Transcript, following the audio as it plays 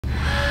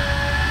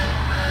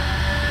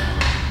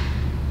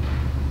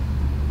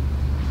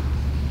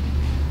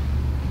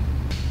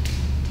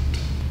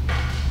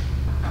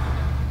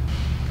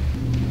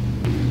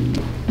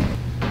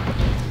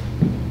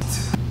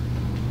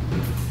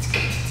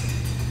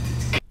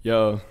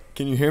Yo,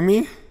 can you hear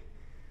me?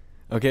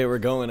 Okay, we're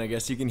going. I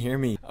guess you can hear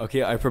me.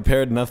 Okay, I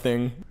prepared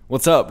nothing.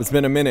 What's up? It's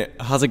been a minute.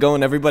 How's it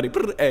going, everybody?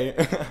 Hey.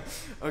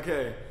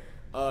 Okay,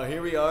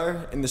 here we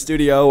are in the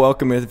studio.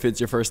 Welcome if it's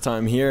your first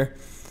time here.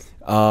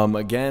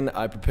 Again,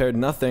 I prepared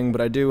nothing, but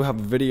I do have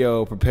a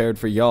video prepared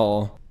for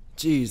y'all.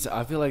 Jeez,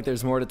 I feel like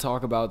there's more to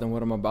talk about than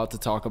what I'm about to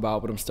talk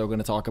about, but I'm still going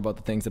to talk about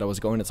the things that I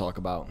was going to talk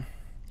about.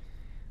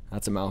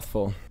 That's a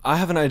mouthful. I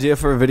have an idea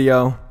for a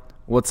video.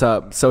 What's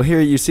up? So here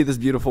you see this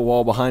beautiful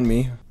wall behind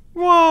me.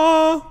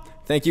 Wah!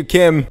 Thank you,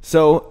 Kim.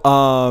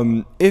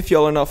 So, if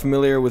y'all are not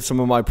familiar with some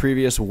of my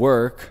previous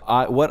work,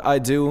 what I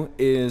do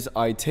is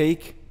I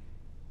take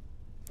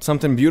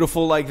something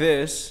beautiful like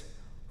this,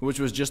 which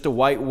was just a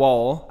white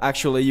wall.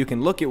 Actually, you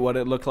can look at what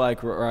it looked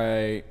like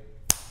right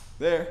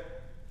there.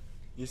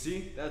 You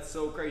see? That's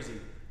so crazy.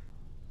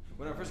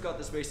 When I first got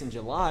this space in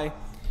July,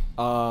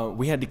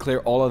 we had to clear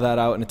all of that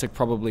out, and it took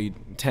probably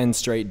 10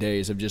 straight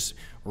days of just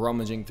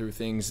rummaging through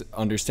things,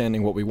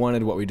 understanding what we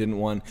wanted, what we didn't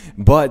want.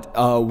 But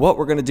what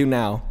we're gonna do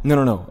now,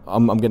 no,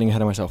 I'm getting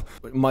ahead of myself.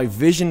 My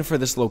vision for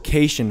this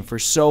location for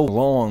so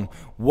long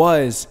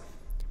was,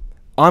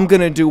 I'm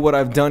gonna do what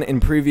I've done in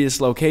previous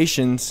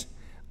locations.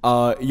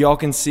 Y'all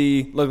can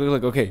see,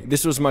 look, okay,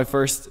 this was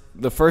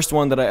the first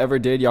one that I ever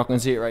did. Y'all can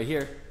see it right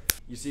here.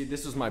 You see,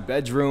 this was my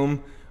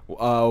bedroom.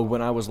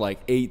 When I was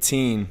like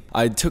 18,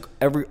 I took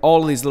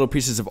all of these little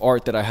pieces of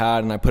art that I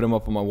had and I put them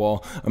up on my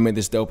wall. I made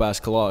this dope ass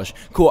collage.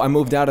 Cool, I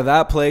moved out of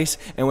that place,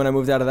 and when I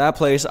moved out of that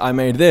place, I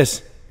made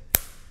this.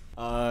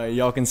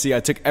 Y'all can see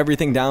I took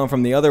everything down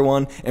from the other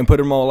one and put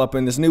them all up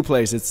in this new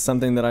place. It's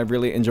something that I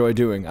really enjoy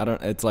doing.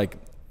 It's like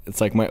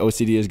my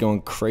OCD is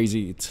going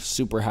crazy. It's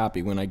super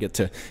happy when I get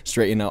to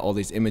straighten out all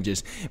these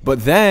images.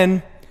 But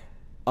then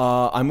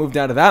I moved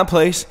out of that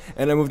place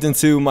and I moved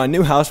into my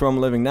new house where I'm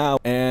living now,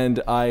 and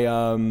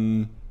I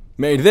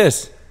made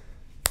this.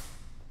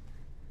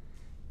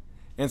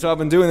 And so I've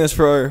been doing this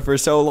for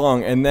so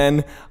long, and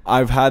then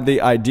I've had the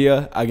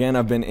idea. Again,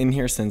 I've been in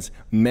here since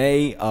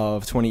May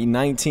of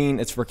 2019.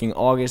 It's freaking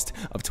August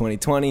of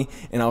 2020,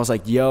 and I was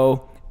like,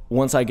 yo,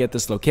 once I get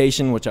this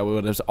location, which I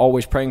was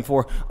always praying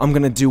for, I'm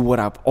gonna do what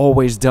I've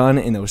always done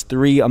in those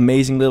 3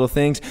 amazing little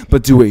things,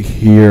 but do it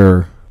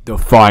here. The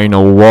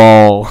final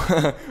wall.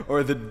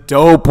 Or the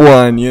dope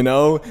one, you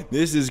know?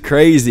 This is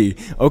crazy.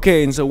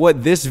 Okay, and so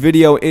what this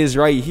video is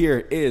right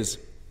here is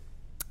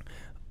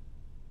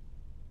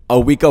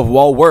a week of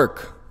wall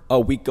work. A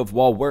week of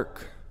wall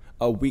work.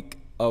 A week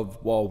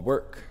of wall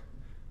work.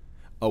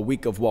 A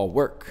week of wall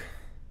work.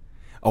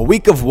 A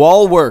week of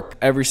wall work.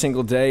 Every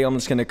single day, I'm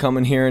just gonna come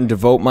in here and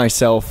devote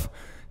myself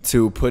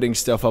to putting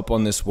stuff up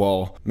on this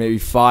wall, maybe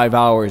 5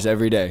 hours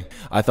every day.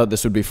 I thought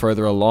this would be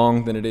further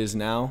along than it is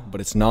now, but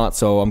it's not,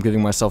 so I'm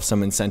giving myself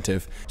some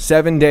incentive.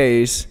 7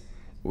 days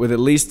with at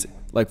least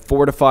like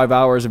 4 to 5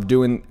 hours of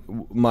doing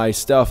my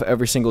stuff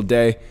every single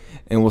day,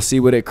 and we'll see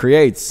what it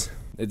creates.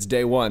 It's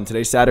day 1.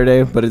 Today's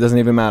Saturday, but it doesn't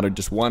even matter.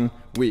 Just 1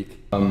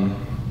 week.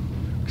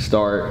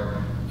 Start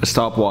a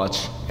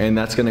stopwatch, and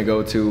that's gonna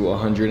go to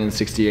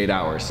 168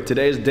 hours.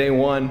 Today is day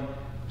 1.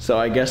 So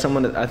I guess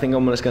I think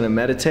I'm just gonna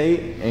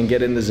meditate and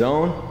get in the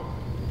zone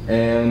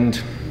and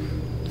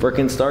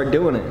freaking start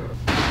doing it.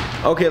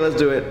 Okay, let's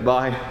do it.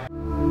 Bye.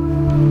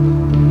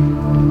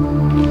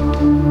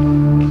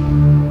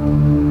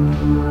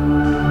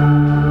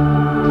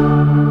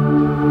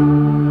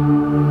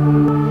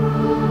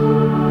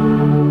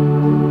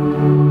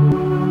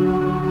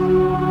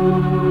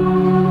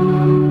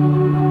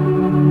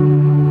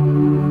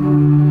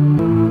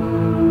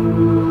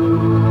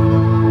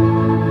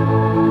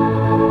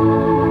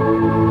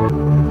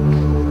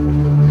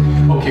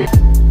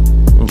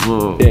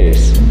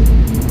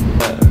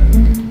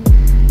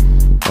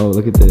 Oh,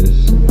 look at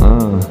this.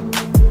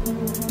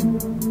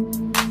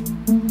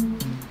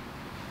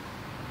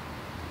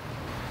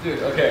 Dude,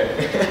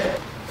 okay.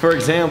 For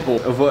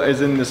example, of what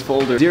is in this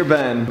folder. Dear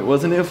Ben,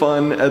 wasn't it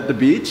fun at the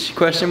beach?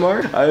 Question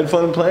mark. I had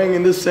fun playing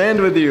in the sand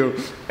with you.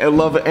 I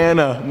love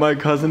Anna, my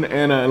cousin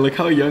Anna. And look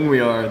how young we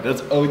are.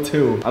 That's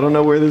 02. I don't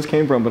know where this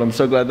came from, but I'm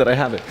so glad that I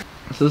have it.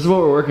 So this is what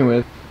we're working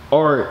with.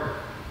 Art.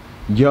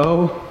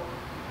 Yo.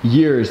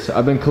 Years.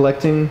 I've been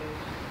collecting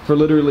for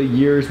literally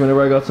years.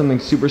 Whenever I got something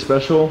super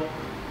special,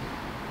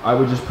 I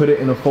would just put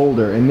it in a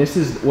folder, and this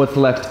is what's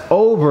left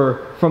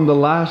over from the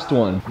last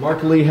one.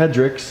 Mark Lee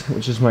Hendricks,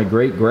 which is my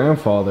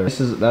great-grandfather.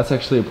 That's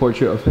actually a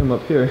portrait of him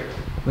up here.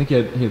 I think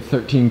he had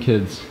 13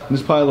 kids.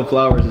 This pile of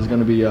flowers is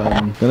gonna be,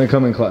 gonna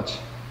come in clutch.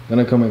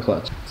 Gonna come in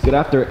clutch. Let's get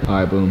after it. All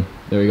right, boom.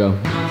 There we go.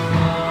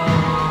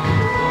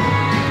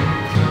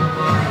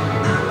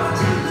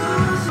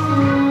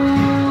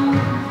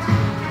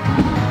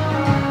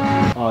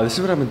 This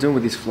is what I've been doing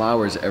with these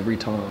flowers every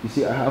time. You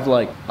see, I have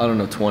like, I don't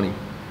know, 20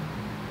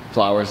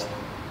 flowers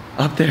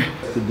up there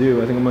to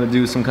do. I think I'm gonna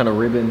do some kind of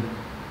ribbon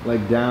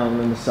like down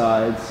on the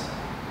sides.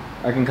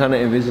 I can kind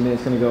of envision it.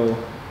 It's gonna go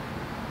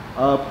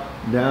up,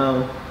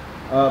 down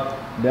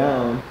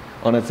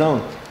on its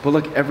own. But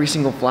look, every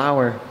single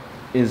flower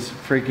is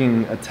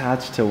freaking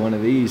attached to one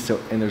of these. So,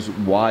 and there's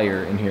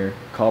wire in here,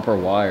 copper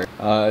wire.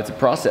 It's a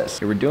process.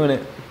 We're doing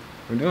it.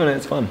 We're doing it.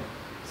 It's fun.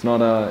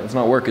 It's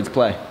not work, it's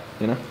play,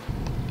 you know?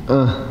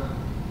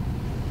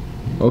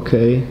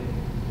 Okay.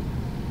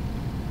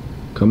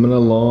 Coming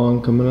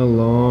along,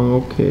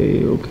 okay.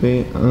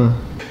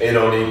 It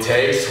only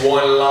takes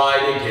one lie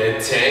to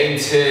get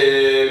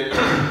tainted.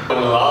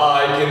 One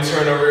lie can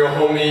turn a real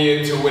homie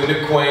into an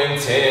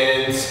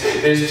acquaintance.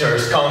 This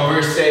terse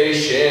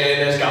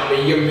conversation has got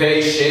me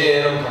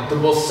impatient. I'm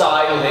comfortable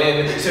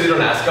silent, so they don't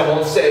ask, I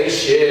won't say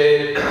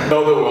shit.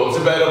 Though the world's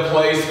a better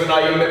place when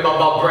I emit my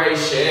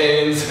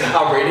vibrations.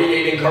 I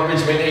radiate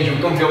encouragement and you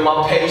can feel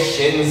my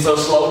patience. So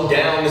slow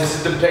down, this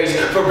is the pace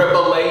for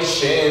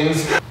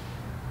revelations.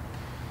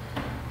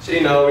 So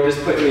you know, we're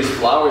just putting these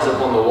flowers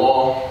up on the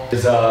wall.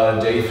 It's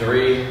day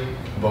 3,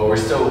 but we're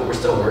still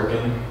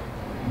working.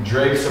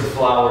 Drapes of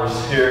flowers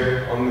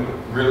here. I'm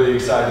really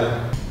excited.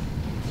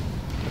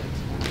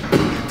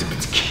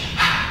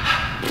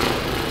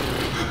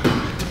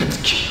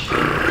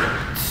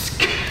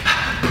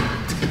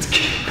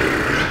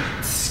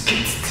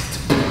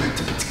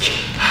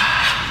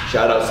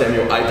 Shout out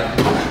Samuel Ike.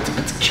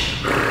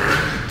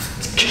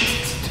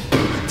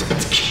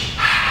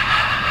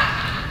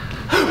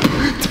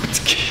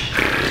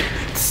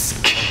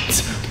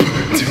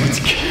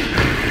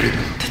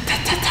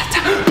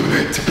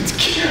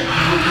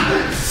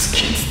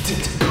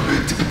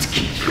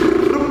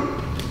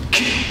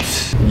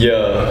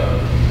 Yeah.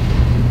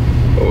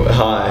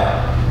 Hi.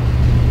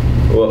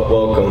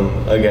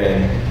 Welcome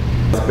again.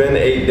 It's been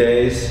 8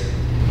 days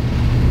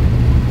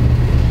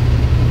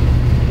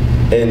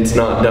and it's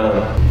not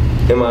done.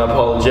 Am I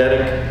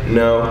apologetic?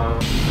 No.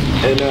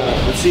 And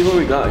let's see what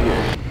we got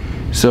here.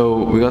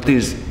 So we got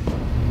these.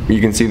 You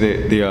can see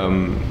the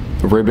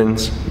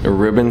ribbons. A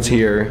ribbon's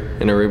here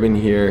and a ribbon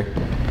here,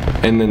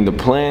 and then the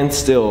plan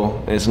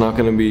still. It's not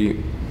gonna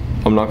be.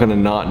 I'm not gonna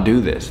not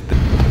do this.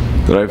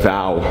 That I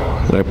vow,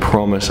 that I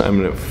promise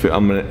I'm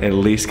at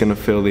least gonna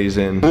fill these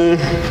in.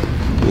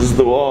 This is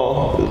the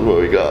wall, this is what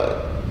we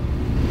got.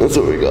 That's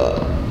what we got.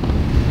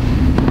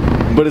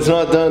 But it's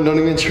not done, don't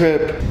even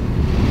trip.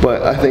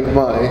 But I think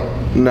by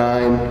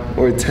 9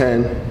 or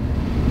 10,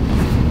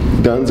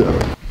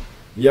 donezo.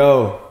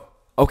 Yo,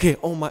 okay,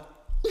 oh my,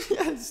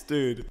 yes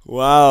dude.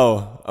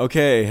 Wow,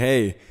 okay,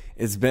 hey,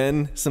 it's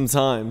been some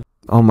time.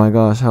 Oh my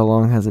gosh, how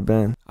long has it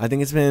been? I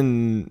think it's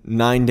been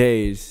 9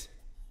 days.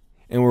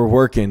 And we're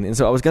working, and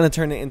so I was gonna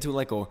turn it into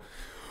like a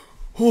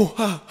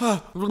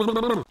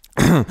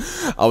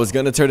I was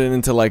gonna turn it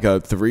into like a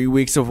 3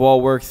 weeks of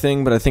wall work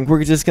thing, but I think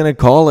we're just gonna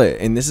call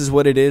it, and this is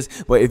what it is.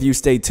 But if you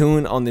stay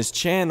tuned on this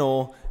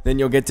channel, then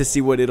you'll get to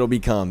see what it'll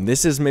become.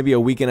 This is maybe a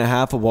week and a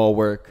half of wall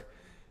work,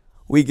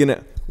 week and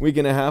a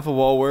half of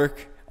wall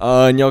work,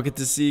 and y'all get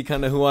to see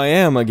kind of who I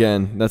am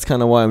again. That's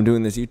kind of why I'm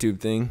doing this YouTube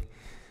thing.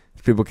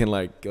 People can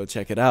like go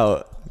check it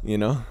out, you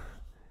know.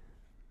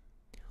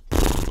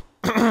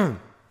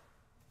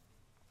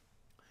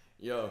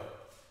 Yo,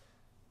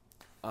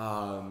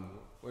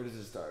 where does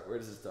it start?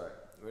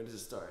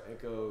 It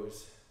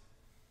goes,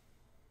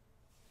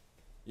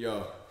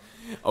 yo,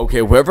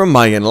 okay, where am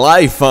I in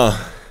life,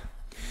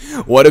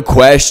 What a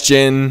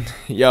question.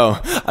 Yo,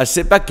 I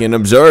sit back and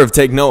observe,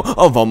 take note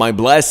of all my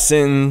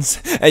blessings.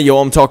 Hey, yo,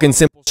 I'm talking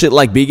simple shit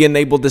like being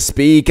able to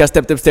speak. I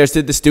stepped upstairs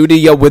to the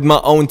studio with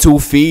my own 2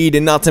 feet,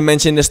 and not to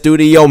mention the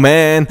studio,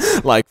 man,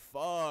 like,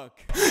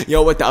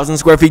 yo, 1,000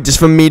 square feet just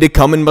for me to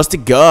come and bust a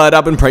gut.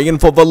 I've been praying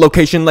for the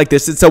location like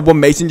this. It's so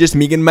amazing, just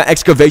me and my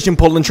excavation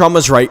pulling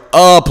traumas right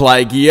up.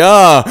 Like,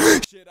 yeah,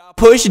 shit I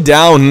push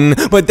down,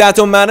 but that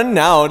don't matter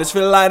now. Just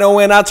feel lighter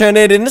when I turn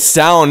it into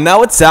sound.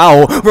 Now it's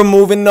out,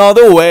 removing all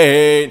the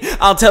weight.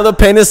 I'll tell the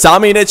pain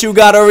inside me that you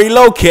gotta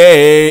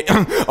relocate.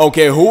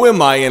 Okay, who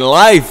am I in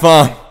life,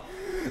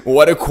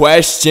 What a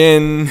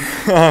question.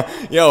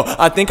 Yo,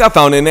 I think I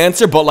found an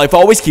answer, but life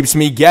always keeps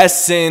me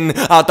guessing.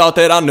 I thought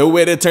that I knew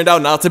it, it turned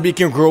out not to be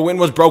congruent.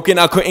 Was broken,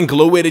 I couldn't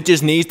glue it, it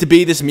just needs to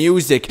be this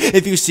music.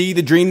 If you see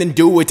the dream, then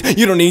do it.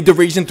 You don't need to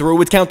reason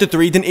through it, count to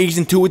 3, then ease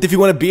into it. If you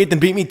wanna be it, then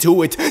beat me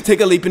to it.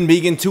 Take a leap and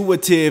be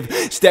intuitive.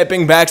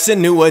 Stepping back's a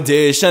new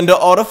addition to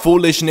all the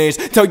foolishness.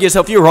 Tell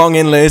yourself you're wrong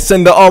and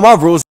listen to all my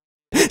rules.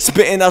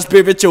 Spitting out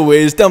spiritual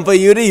wisdom for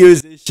you to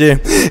use this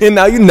shit. And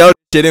now you know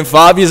shit. In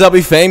 5 years I'll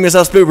be famous,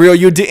 I'll spit real,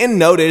 you didn't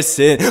notice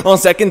it. On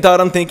second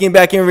thought I'm thinking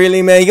back and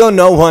really, man, yo,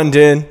 no one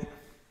did.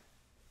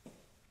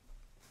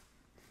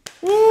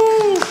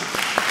 Woo! I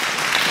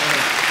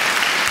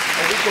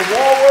think the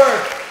wall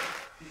work.